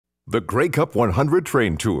The Grey Cup 100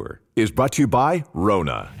 Train Tour is brought to you by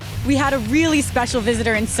Rona. We had a really special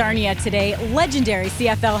visitor in Sarnia today. Legendary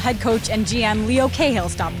CFL head coach and GM Leo Cahill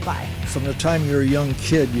stopped by. From the time you're a young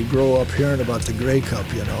kid, you grow up hearing about the Grey Cup,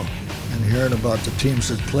 and hearing about the teams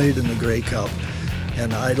that played in the Grey Cup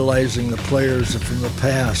and idolizing the players from the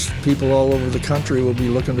past. People all over the country will be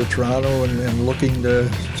looking to Toronto and looking to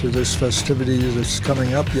this festivity that's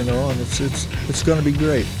coming up, and it's going to be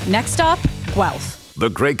great. Next stop, Guelph. The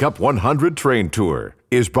Grey Cup 100 Train Tour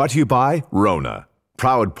is brought to you by Rona,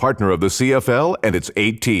 proud partner of the CFL and its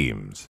 8 teams.